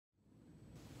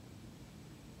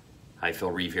Hi,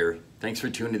 Phil Reeve here. Thanks for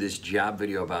tuning to this job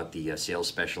video about the sales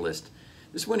specialist.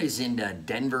 This one is in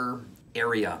Denver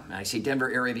area. And I say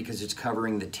Denver area because it's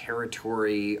covering the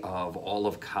territory of all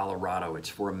of Colorado. It's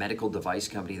for a medical device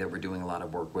company that we're doing a lot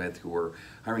of work with who are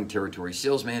hiring territory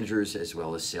sales managers as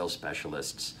well as sales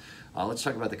specialists. Let's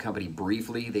talk about the company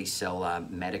briefly. They sell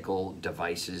medical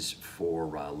devices for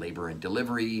labor and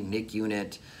delivery, NIC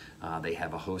unit. They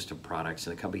have a host of products,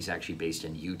 and the company's actually based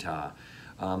in Utah.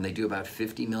 They do about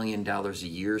 $50 million a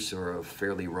year, so they're a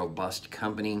fairly robust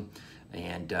company.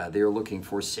 And they're looking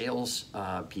for sales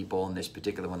people. In this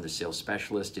particular one, the sales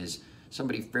specialist is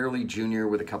somebody fairly junior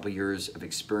with a couple years of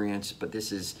experience, but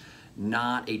this is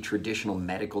not a traditional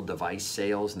medical device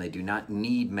sales, and they do not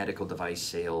need medical device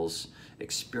sales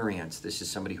experience. This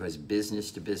is somebody who has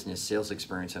business-to-business sales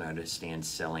experience and understands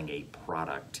selling a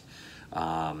product.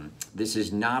 This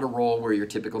is not a role where your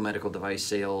typical medical device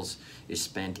sales is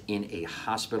spent in a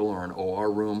hospital or an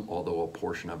OR room, although a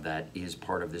portion of that is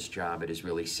part of this job. It is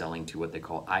really selling to what they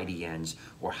call IDNs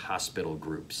or hospital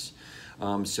groups.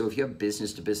 So if you have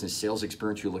business-to-business sales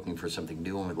experience, you're looking for something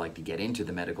new and would like to get into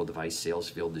the medical device sales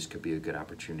field, this could be a good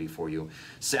opportunity for you.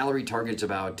 Salary target's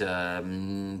about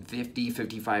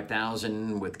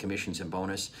 $55,000 with commissions and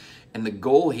bonus. And the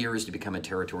goal here is to become a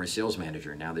territory sales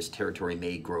manager. Now, this territory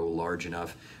may grow large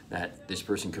enough that this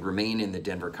person could remain in the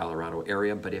Denver, Colorado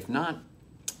area, but if not,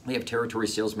 they have territory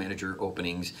sales manager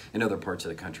openings in other parts of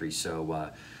the country,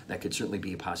 so that could certainly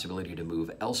be a possibility to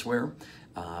move elsewhere.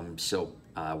 Why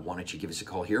don't you give us a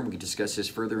call here and we can discuss this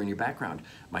further in your background.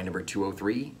 My number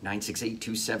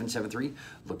 203-968-2773.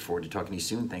 Look forward to talking to you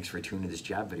soon. Thanks for tuning to this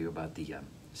job video about the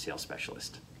sales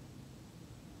specialist.